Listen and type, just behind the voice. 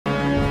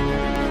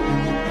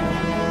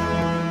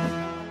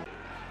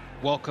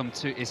Welcome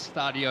to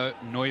Estadio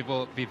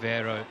Nuevo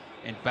Vivero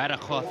in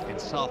Badajoz in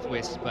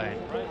southwest Spain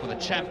for the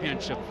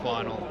championship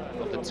final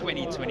of the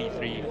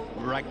 2023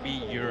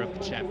 Rugby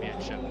Europe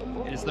Championship.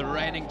 It is the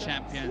reigning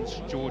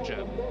champions,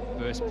 Georgia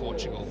versus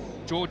Portugal.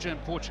 Georgia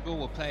and Portugal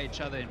will play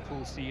each other in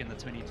Pool C in the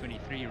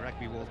 2023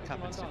 Rugby World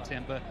Cup in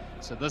September.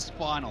 So this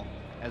final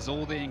has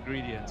all the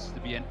ingredients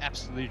to be an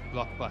absolute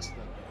blockbuster.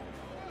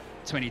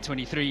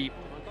 2023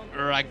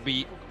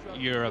 Rugby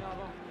Europe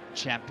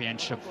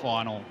Championship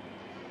final.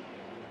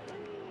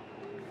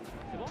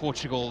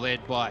 Portugal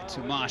led by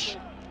Tomasz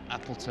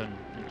Appleton,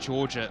 and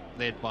Georgia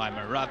led by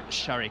Merab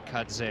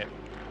Sharikadze.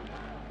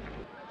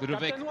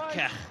 Ludovic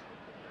Kech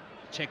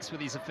checks with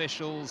his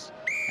officials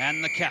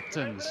and the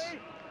captains.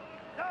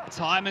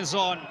 Time is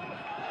on.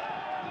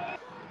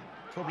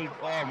 Probably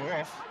we're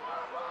off.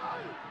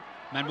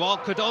 Manuel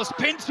Cardoso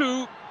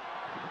Pinto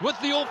with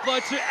the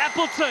offload to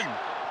Appleton.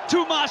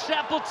 Tomasz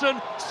Appleton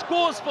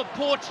scores for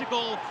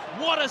Portugal.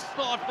 What a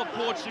start for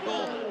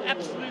Portugal.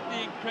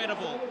 Absolutely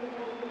incredible.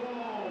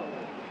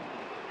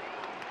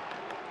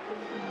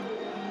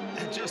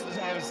 Just as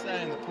I was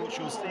saying, that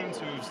Portugal seem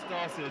to have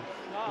started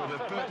with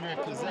a bit more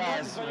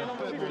pizzazz, with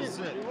a bit more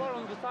zip.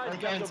 They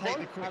go and take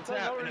the quick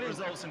tap and it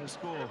results in a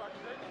score.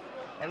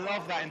 I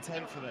love that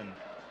intent for them.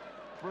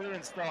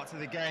 Brilliant start to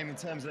the game in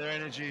terms of their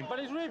energy. But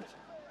it's ripped.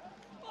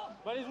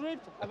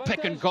 A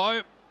pick and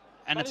go,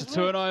 and it's a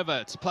turnover.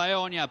 It's play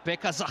on ya.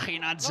 Beka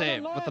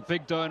Zachinadze with the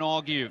big don't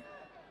argue.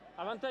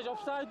 Advantage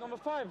offside, number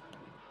 5.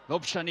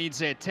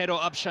 Lobshanidze, Tero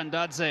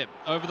Abshandadze.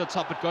 Over the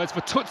top it goes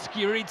for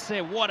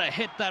Tutskiridze. What a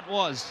hit that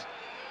was.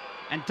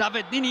 And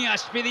David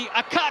Niniashvili,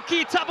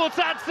 Akaki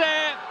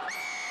Tabotadze.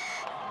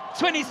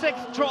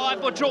 26th try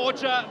for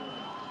Georgia.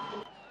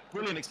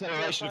 Brilliant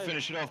acceleration to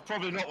finish it off.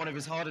 Probably not one of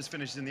his hardest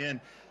finishes in the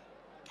end.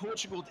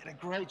 Portugal did a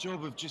great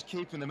job of just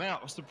keeping them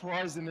out. I was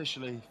surprised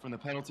initially from the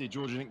penalty.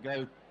 Georgia didn't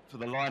go for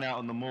the line out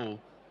on the maul.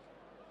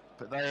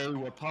 But they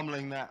were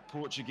pummeling that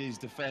Portuguese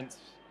defence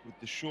with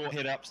the short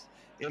hit-ups.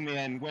 In the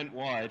end, went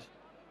wide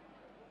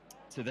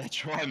to their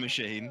try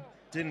machine.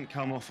 Didn't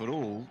come off at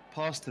all.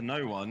 Passed to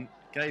no one.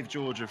 Gave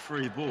Georgia a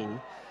free ball.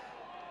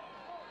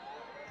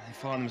 They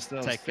find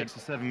themselves 6 or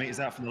 7 metres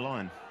out from the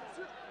line.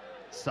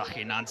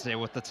 Zachinadze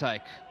with the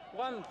take.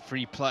 1.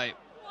 Free play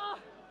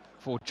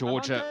for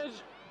Georgia.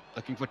 Advantage.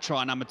 Looking for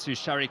try number 2,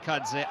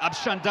 Sharikadze,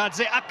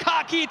 Abshandadze,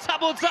 Akaki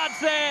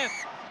Tabotadze.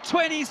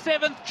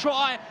 27th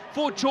try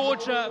for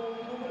Georgia.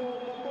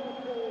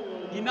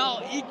 He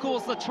now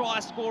equals the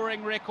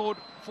try-scoring record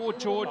for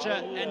Georgia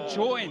and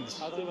joins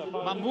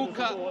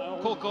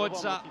Mamuka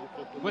Kokodza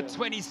with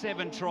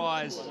 27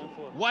 tries.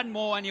 One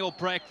more and he'll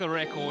break the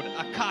record.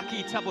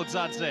 Akaki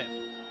Tabotadze.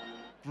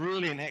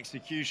 Brilliant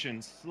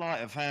execution,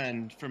 sleight of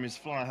hand from his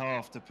fly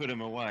half to put him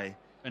away.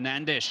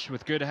 Fernandes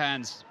with good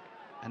hands.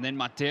 And then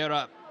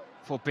Madeira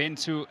for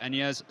Bentu. And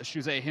here's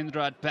Jose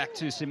Hindrad back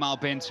to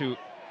Simal Bentu.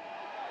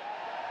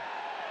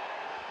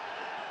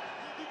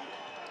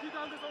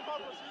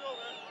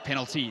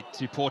 Penalty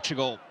to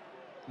Portugal.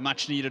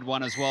 Much needed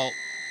one as well.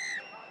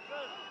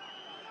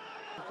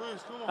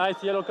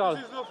 It's yellow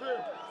card.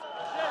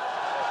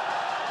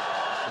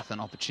 With an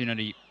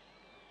opportunity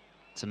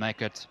to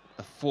make it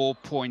a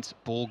 4-point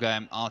ball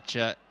game out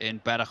here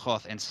in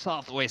Badajoz in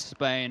southwest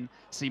Spain.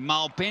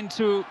 Simal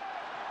Bentu.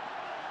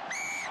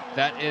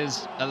 That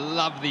is a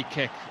lovely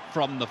kick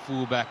from the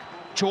fullback.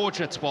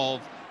 Georgia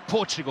 12,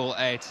 Portugal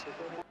 8.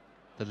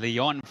 The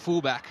Lyon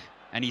fullback,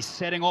 and he's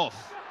setting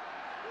off.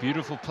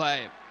 Beautiful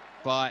play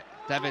by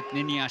David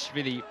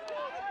Niniashvili.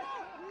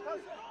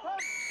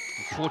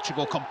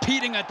 Portugal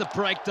competing at the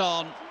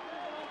breakdown,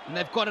 and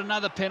they've got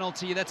another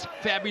penalty. That's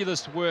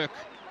fabulous work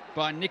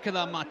by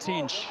Nicola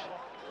Martins,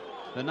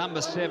 the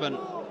number 7.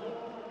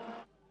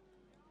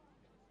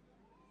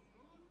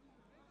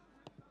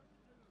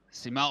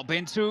 Simal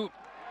Bentu.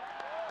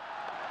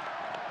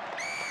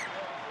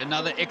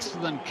 Another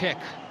excellent kick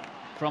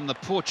from the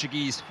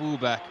Portuguese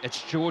fullback.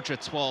 It's Georgia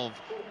 12,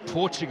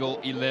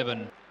 Portugal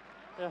 11.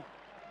 Yeah.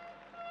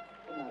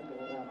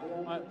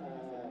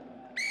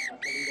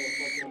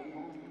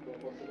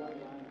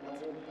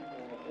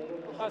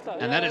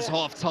 And that is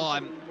half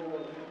time.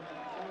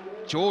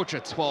 Georgia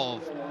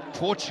 12,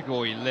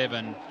 Portugal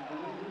 11.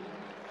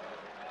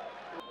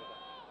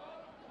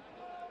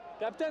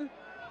 Captain.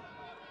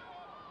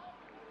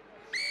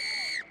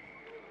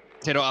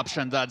 Tero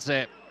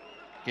Abshandadze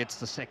gets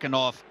the second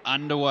half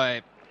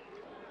underway.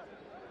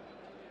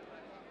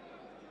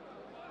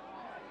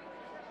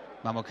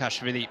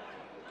 Mamukashvili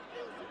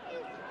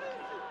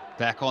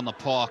back on the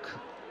park.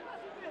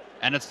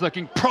 And it's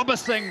looking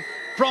promising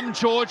from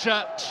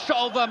Georgia.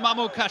 Shoulder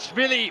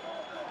Mamukashvili.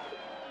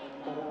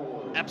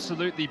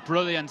 Absolutely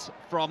brilliant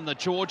from the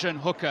Georgian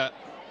hooker.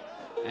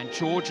 And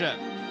Georgia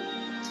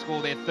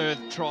score their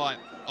 3rd try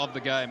of the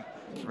game.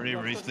 Pretty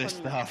ruthless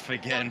stuff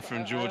again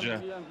from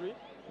Georgia.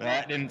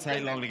 That didn't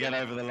take long to get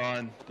over the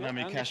line.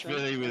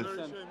 Mamukashvili with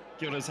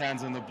got his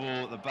hands on the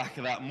ball at the back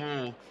of that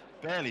maul.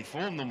 Barely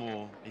formed the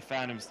maul. He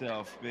found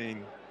himself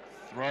being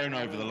thrown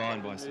over the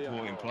line by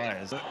supporting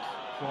players.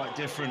 Quite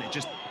different. It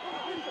just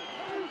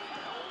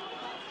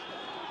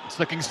It's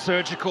looking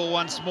surgical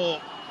once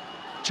more.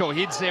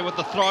 Chohidze with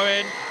the throw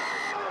in.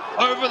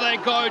 Over they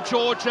go,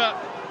 Georgia.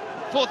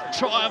 4th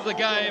try of the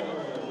game.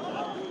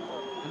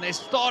 And they're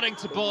starting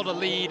to build a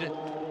lead.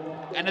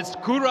 And it's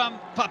Guram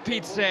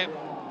Papidze,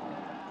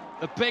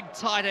 the big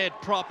tight head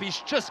prop. He's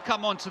just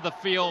come onto the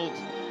field.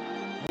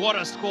 What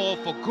a score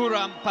for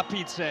Guram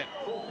Papidze.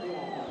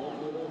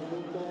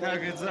 How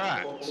good's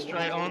that?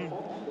 Straight on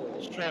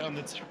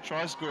the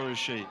try scorer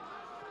sheet.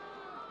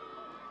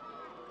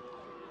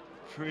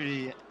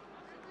 Pretty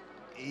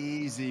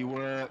easy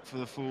work for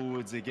the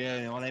forwards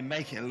again. Well, they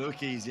make it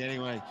look easy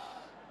anyway.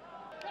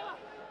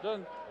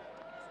 Done.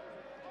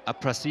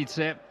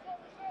 Aprasitze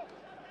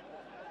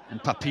and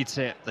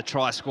Papidze, the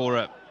try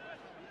scorer.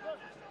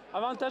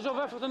 Avantage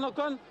over for the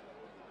knock-on.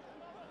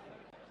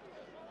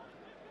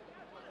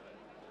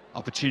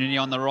 Opportunity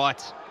on the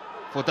right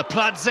for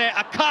Depladze.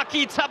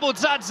 Akaki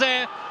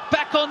Tabudzadze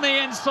back on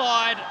the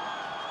inside.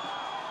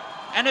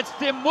 And it's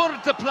Timur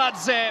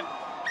Depladze,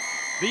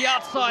 the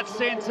outside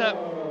centre,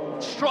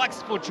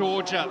 strikes for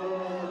Georgia.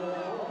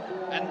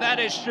 And that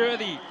is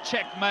surely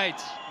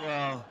checkmate.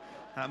 Well,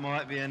 that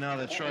might be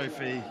another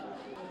trophy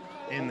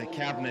in the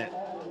cabinet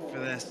for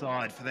their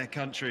side, for their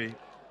country.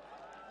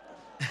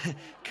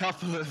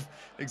 Couple of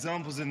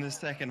examples in the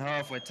second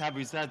half where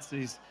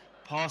Tabuzadze's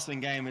passing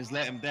game has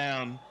let him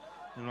down,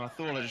 and I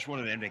thought I just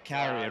wanted him to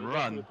carry and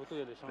run,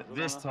 but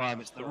this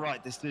time it's the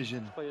right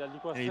decision,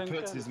 and he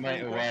puts his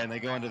mate away and they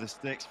go under the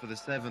sticks for the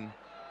 7.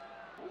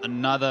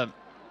 Another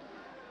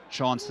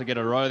chance to get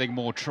a rolling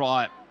more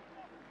try.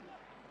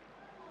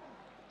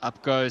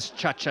 Up goes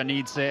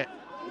Chachanidze,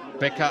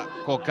 Beka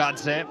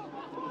Kogadze,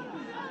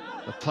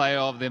 the player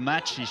of the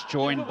match. He's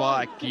joined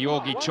by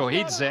Georgi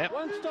Chohidze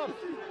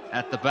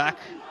at the back.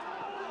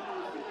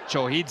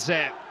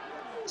 Chohidze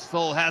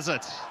still has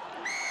it.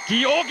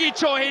 Georgi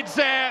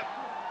Chohidze!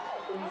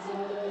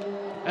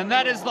 And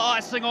that is the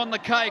icing on the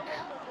cake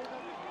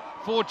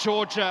for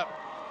Georgia.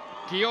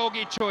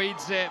 Georgi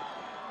Chohidze,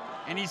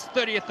 in his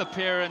 30th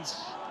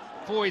appearance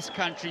for his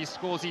country,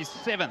 scores his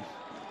 7th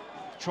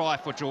try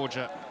for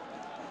Georgia.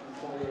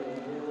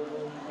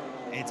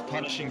 It's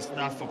punishing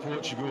stuff for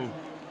Portugal.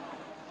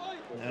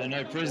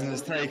 No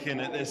prisoners taken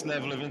at this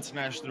level of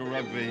international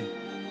rugby.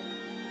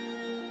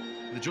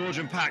 The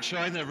Georgian pack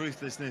showing their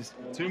ruthlessness.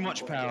 Too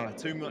much power,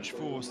 too much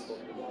force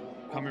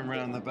coming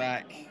round the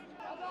back.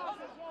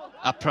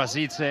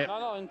 Aprasitze.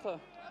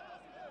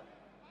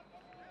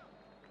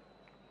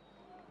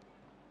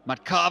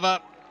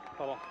 Matkava.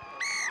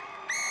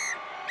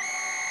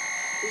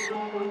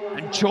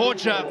 And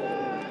Georgia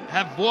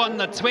have won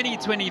the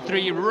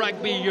 2023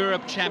 Rugby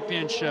Europe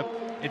Championship.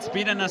 It's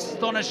been an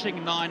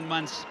astonishing 9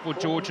 months for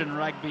Georgian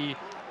rugby,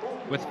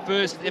 with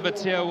first ever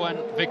Tier 1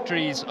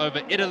 victories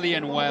over Italy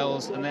and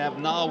Wales, and they have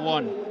now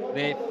won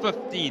their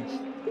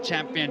 15th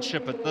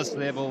championship at this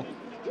level.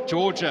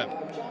 Georgia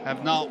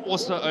have now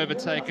also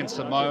overtaken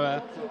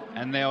Samoa,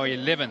 and they are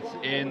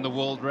 11th in the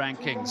world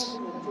rankings.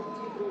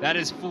 That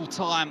is full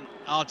time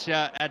out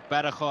here at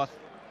Badajoz.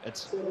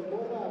 It's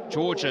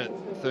Georgia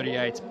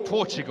 38,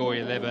 Portugal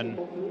 11,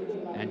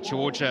 and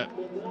Georgia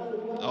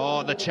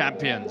are the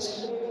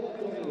champions.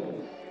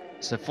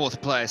 So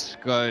 4th place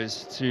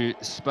goes to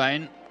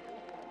Spain.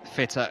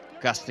 Feta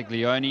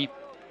Castiglione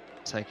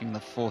taking the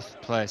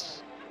 4th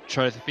place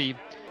trophy.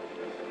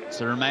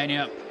 So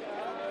Romania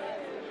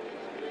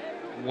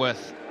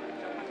with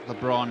the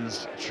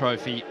bronze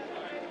trophy.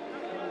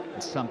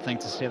 It's something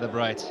to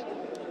celebrate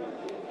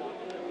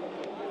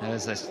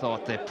as they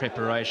start their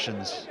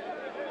preparations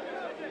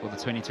for the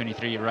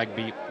 2023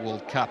 Rugby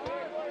World Cup.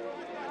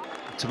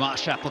 Tomas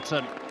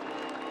Shackleton,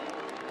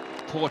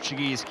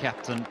 Portuguese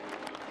captain,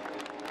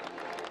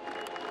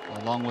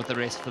 along with the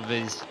rest of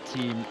his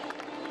team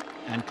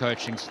and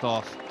coaching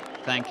staff,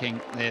 thanking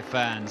their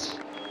fans.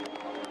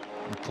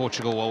 In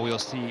Portugal, well, we'll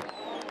see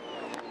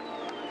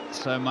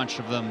so much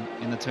of them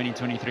in the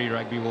 2023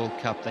 Rugby World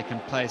Cup. They can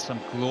play some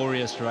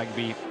glorious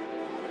rugby,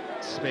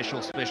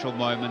 special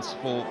moments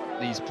for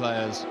these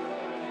players.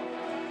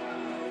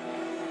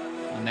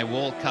 And their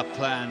World Cup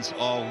plans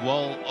are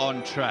well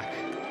on track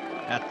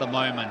at the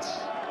moment.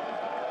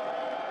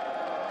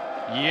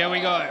 Here we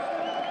go.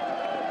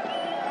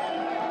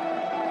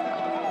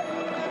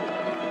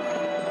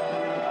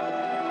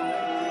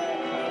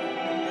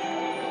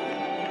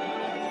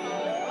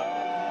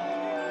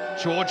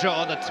 Georgia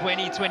are the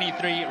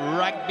 2023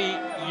 Rugby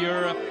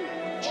Europe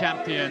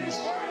champions.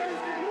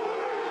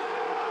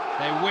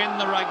 They win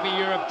the Rugby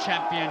Europe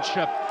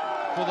Championship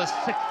for the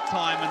 6th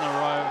time in a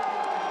row.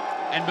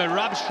 And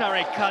Merab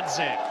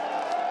Sharikadze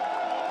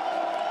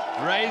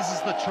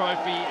raises the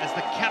trophy as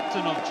the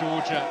captain of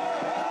Georgia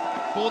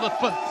for the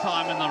 5th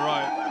time in a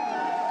row.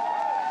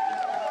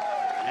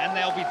 And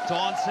they'll be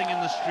dancing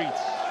in the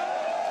streets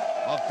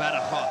of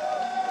Badajoz.